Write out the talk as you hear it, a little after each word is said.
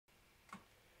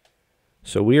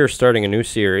So we are starting a new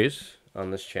series on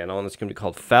this channel, and it's going to be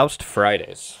called Faust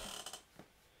Fridays.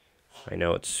 I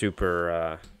know it's super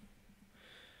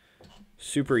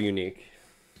unique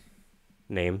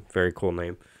name, very cool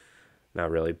name.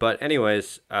 Not really, but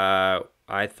anyways, I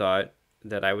thought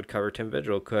that I would cover Tim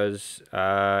Vigil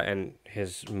and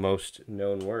his most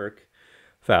known work,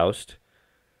 Faust,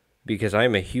 because I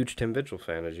am a huge Tim Vigil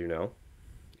fan, as you know,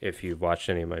 if you've watched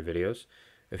any of my videos.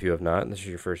 If you have not, and this is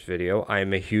your first video, I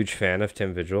am a huge fan of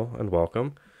Tim Vigil, and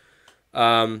welcome.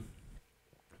 What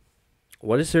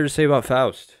is there to say about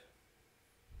Faust?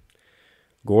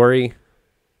 Gory,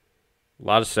 a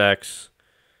lot of sex.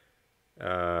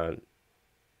 Uh,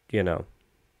 you know,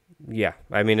 yeah.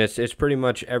 I mean, it's pretty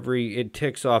much it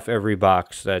ticks off every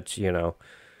box that you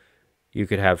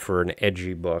could have for an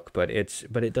edgy book, but it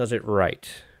does it right.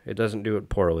 It doesn't do it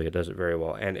poorly. It does it very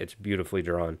well, and it's beautifully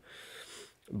drawn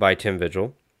by Tim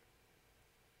Vigil,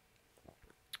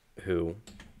 who,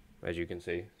 as you can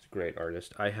see, is a great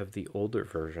artist. I have the older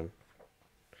version.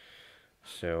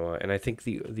 So, and I think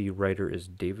the writer is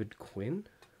David Quinn,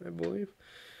 I believe.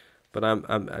 But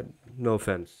I'm no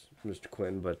offense, Mr.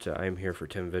 Quinn, but I'm here for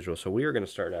Tim Vigil. So we are going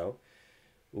to start out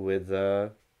with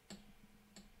a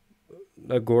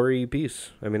gory piece.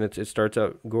 I mean, it starts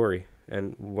out gory,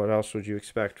 and what else would you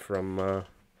expect from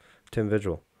Tim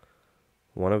Vigil?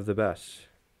 One of the best.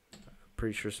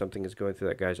 Pretty sure something is going through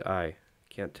that guy's eye.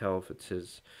 Can't tell if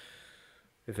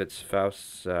it's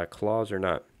Faust's claws or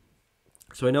not.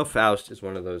 So I know Faust is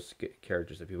one of those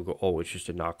characters that people go, oh, it's just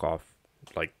a knockoff,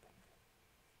 like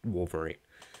Wolverine.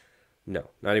 No,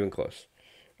 not even close.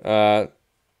 I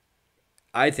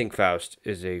think Faust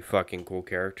is a fucking cool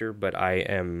character, but I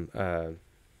am, a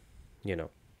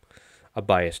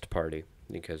biased party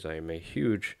because I am a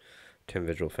huge Tim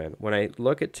Vigil fan. When I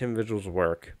look at Tim Vigil's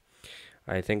work,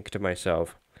 I think to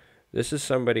myself, this is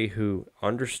somebody who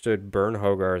understood Bern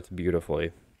Hogarth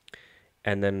beautifully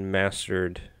and then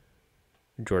mastered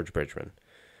George Bridgman,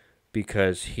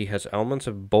 because he has elements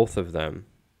of both of them,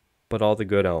 but all the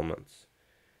good elements,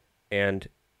 and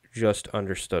just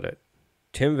understood it.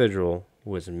 Tim Vigil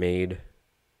was made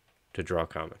to draw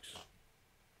comics.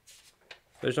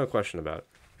 There's no question about it.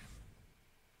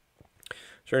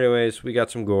 So anyways, we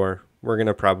got some gore. We're going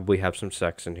to probably have some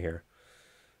sex in here.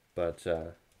 But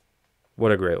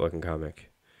what a great looking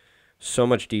comic. So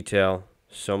much detail,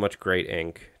 so much great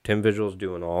ink. Tim Vigil's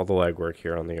doing all the legwork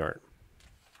here on the art.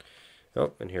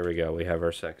 Oh, and here we go. We have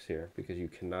our sex here, because you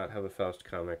cannot have a Faust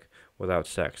comic without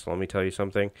sex. Let me tell you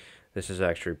something. This is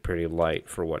actually pretty light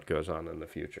for what goes on in the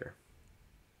future.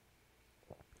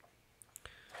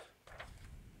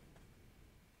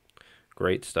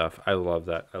 Great stuff. I love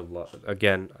that.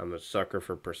 Again, I'm a sucker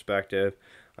for perspective.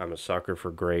 I'm a sucker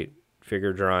for great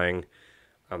figure drawing.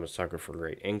 I'm a sucker for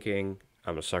great inking.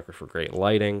 I'm a sucker for great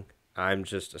lighting. I'm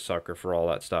just a sucker for all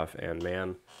that stuff. And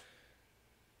man,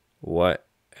 what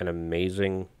an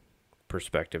amazing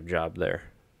perspective job there.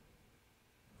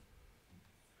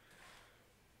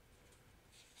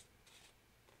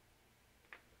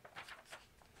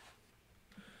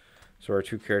 So our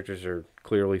two characters are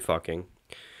clearly fucking.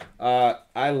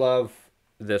 I love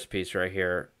this piece right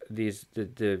here.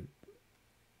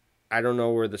 I don't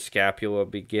know where the scapula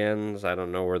begins. I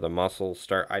don't know where the muscles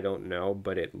start. I don't know,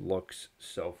 but it looks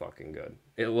so fucking good.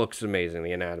 It looks amazing.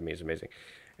 The anatomy is amazing.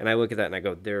 And I look at that and I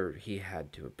go, he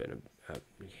had to have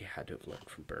learned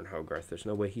from Bern Hogarth. There's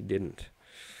no way he didn't.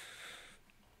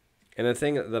 And the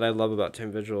thing that I love about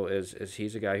Tim Vigil is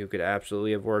he's a guy who could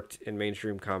absolutely have worked in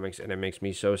mainstream comics, and it makes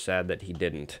me so sad that he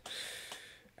didn't.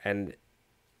 And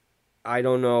I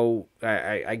don't know.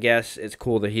 I guess it's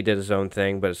cool that he did his own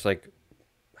thing, but it's like,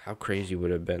 how crazy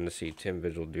would it have been to see Tim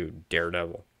Vigil do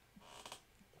Daredevil?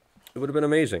 It would have been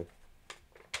amazing.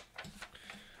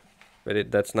 But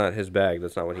that's not his bag.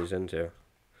 That's not what he's into.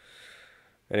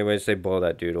 Anyways, they blow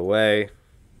that dude away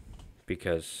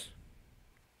because,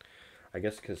 I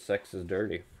guess, because sex is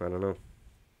dirty. I don't know.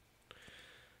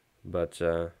 But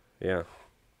yeah,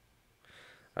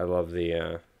 I love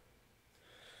the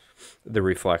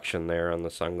reflection there on the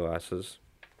sunglasses.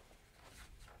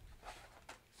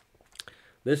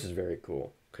 This is very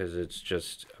cool because it's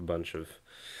just a bunch of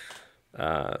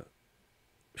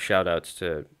shout outs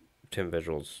to Tim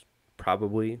Vigil's,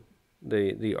 probably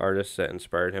the artists that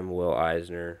inspired him: Will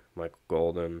Eisner, Michael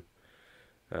Golden,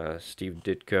 Steve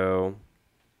Ditko,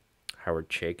 Howard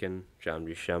Chaykin, John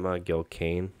Buscema, Gil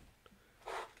Kane.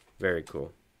 Very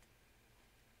cool.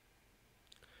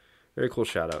 Very cool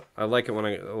shout out. I like it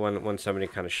when somebody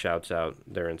kind of shouts out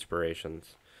their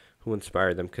inspirations, who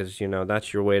inspired them, because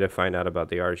that's your way to find out about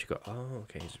the artist. You go, oh,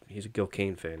 okay, he's a Gil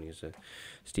Kane fan. He's a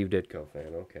Steve Ditko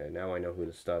fan. Okay, now I know who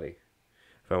to study.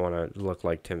 if I want to look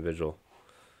like Tim Vigil.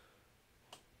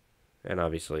 And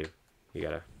obviously, you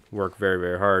gotta work very,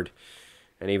 very hard.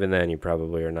 And even then, you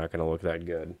probably are not going to look that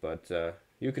good. But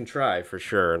you can try for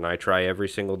sure, and I try every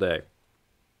single day.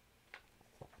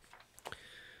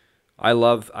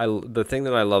 The thing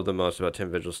that I love the most about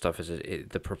Tim Vigil stuff is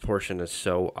the proportion is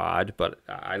so odd, but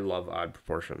I love odd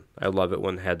proportion. I love it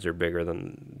when heads are bigger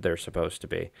than they're supposed to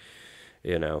be,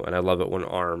 and I love it when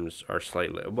arms are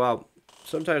slightly, well,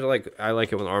 sometimes I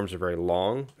like it when the arms are very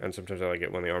long, and sometimes I like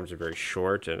it when the arms are very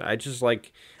short, and I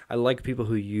like people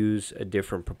who use a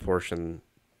different proportion,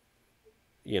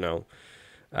 you know,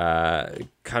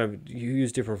 kind of you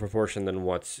use different proportion than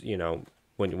what's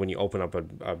when you open up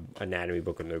a anatomy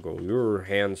book and they go, your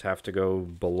hands have to go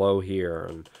below here,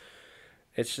 and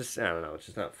it's just, I don't know, it's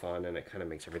just not fun, and it kind of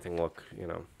makes everything look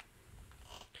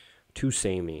too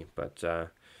samey. But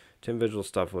Tim Vigil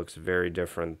stuff looks very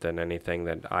different than anything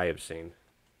that I have seen.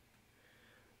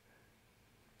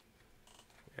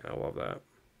 Yeah, I love that.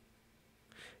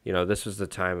 This was the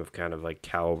time of kind of like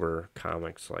caliber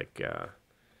comics, like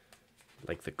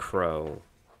The Crow,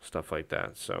 stuff like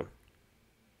that. So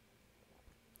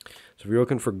if you're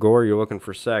looking for gore, you're looking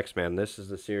for sex, man, this is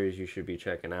the series you should be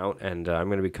checking out. And I'm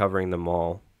going to be covering them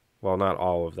all. Well, not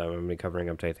all of them. I'm going to be covering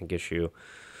up to, I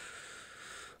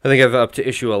think I've up to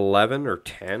issue 11 or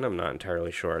 10. I'm not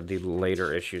entirely sure. The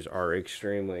later issues are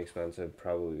extremely expensive,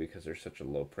 probably because they're such a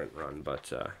low print run.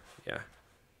 But, yeah.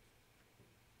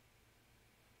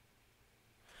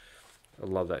 I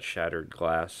love that shattered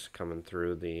glass coming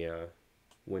through the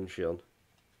windshield.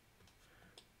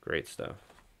 Great stuff.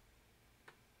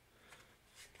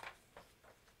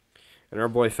 And our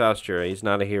boy Faust, he's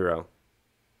not a hero.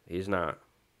 He's not.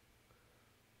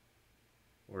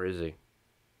 Or is he?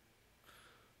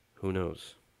 Who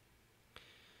knows?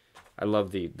 I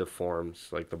love the forms,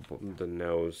 like the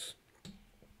nose,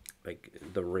 like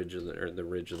the ridge of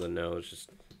the nose, just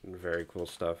very cool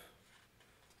stuff.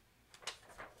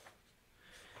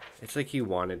 It's like he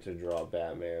wanted to draw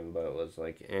Batman, but was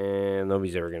like,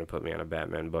 nobody's ever gonna put me on a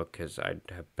Batman book because I'd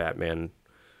have Batman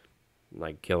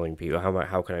like killing people.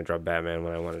 How can I draw Batman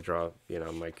when I want to draw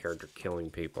my character killing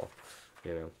people?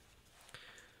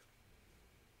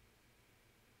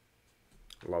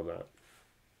 Love that.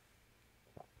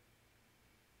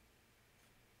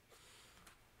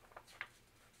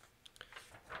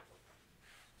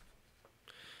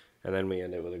 And then we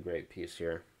end it with a great piece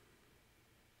here.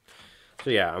 So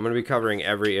yeah, I'm going to be covering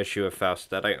every issue of Faust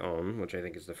that I own, which I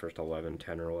think is the first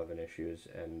 10 or 11 issues,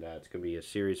 and it's going to be a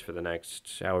series for the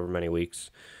next however many weeks,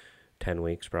 10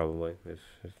 weeks probably, if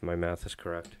my math is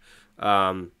correct.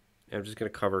 I'm just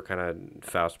going to cover kind of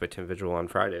Faust by Tim Vigil on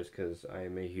Fridays, because I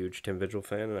am a huge Tim Vigil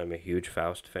fan, and I'm a huge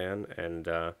Faust fan, and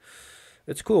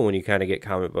it's cool when you kind of get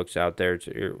comic books out there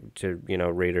to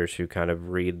readers who kind of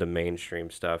read the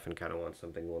mainstream stuff and kind of want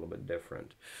something a little bit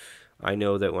different. I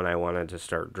know that when I wanted to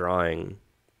start drawing,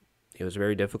 it was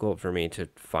very difficult for me to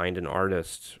find an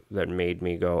artist that made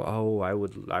me go, oh, I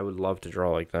would love to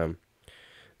draw like them,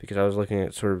 because I was looking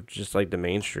at sort of just like the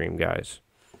mainstream guys.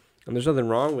 And there's nothing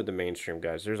wrong with the mainstream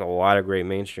guys. There's a lot of great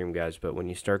mainstream guys, but when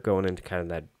you start going into kind of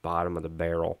that bottom of the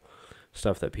barrel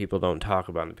stuff that people don't talk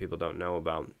about and people don't know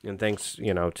about, and thanks,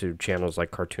 to channels like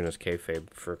Cartoonist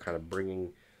Kayfabe for kind of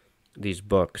bringing these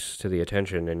books to the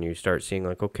attention, and you start seeing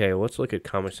like, okay, let's look at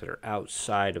comics that are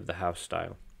outside of the house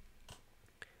style.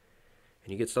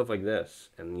 And you get stuff like this,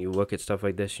 and you look at stuff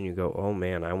like this and you go, oh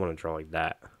man, I want to draw like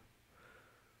that.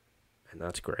 And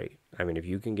that's great. I mean, if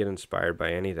you can get inspired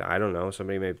by anything, I don't know,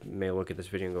 somebody may look at this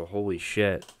video and go, holy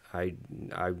shit,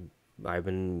 I've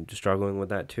been struggling with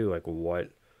that too. Like, what?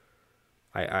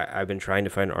 I've been trying to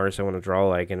find an artist I want to draw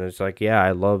like, and it's like, yeah,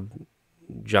 I love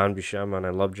John Buscema and I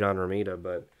love John Romita,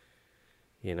 but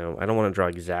I don't want to draw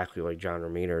exactly like John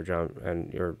Romita or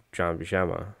John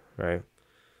Buscema, right?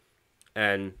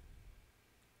 And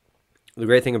the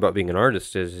great thing about being an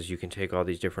artist is you can take all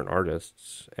these different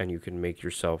artists and you can make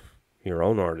yourself your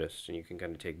own artist, and you can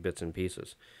kind of take bits and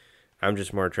pieces. I'm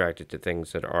just more attracted to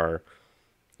things that are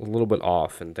a little bit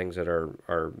off, and things that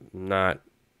are not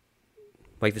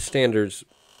like the standards.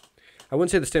 I wouldn't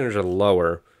say the standards are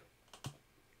lower,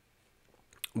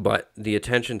 but the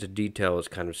attention to detail is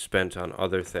kind of spent on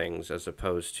other things as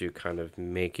opposed to kind of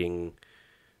making,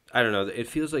 I don't know, it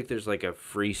feels like there's like a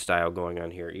freestyle going on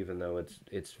here, even though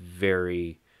it's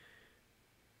very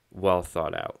well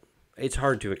thought out. It's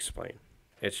hard to explain.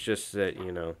 It's just that,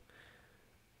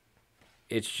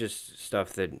 it's just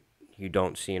stuff that you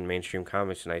don't see in mainstream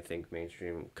comics, and I think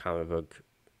mainstream comic book,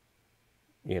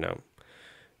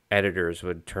 editors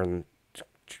would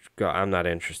go, I'm not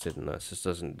interested in this.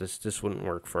 This wouldn't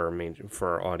work for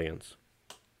our audience.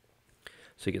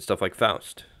 So you get stuff like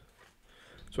Faust.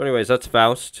 So anyways, that's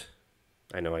Faust.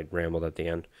 I know I rambled at the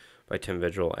end, by Tim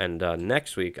Vigil. And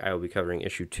next week, I will be covering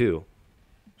issue 2.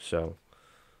 So,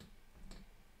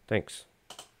 thanks.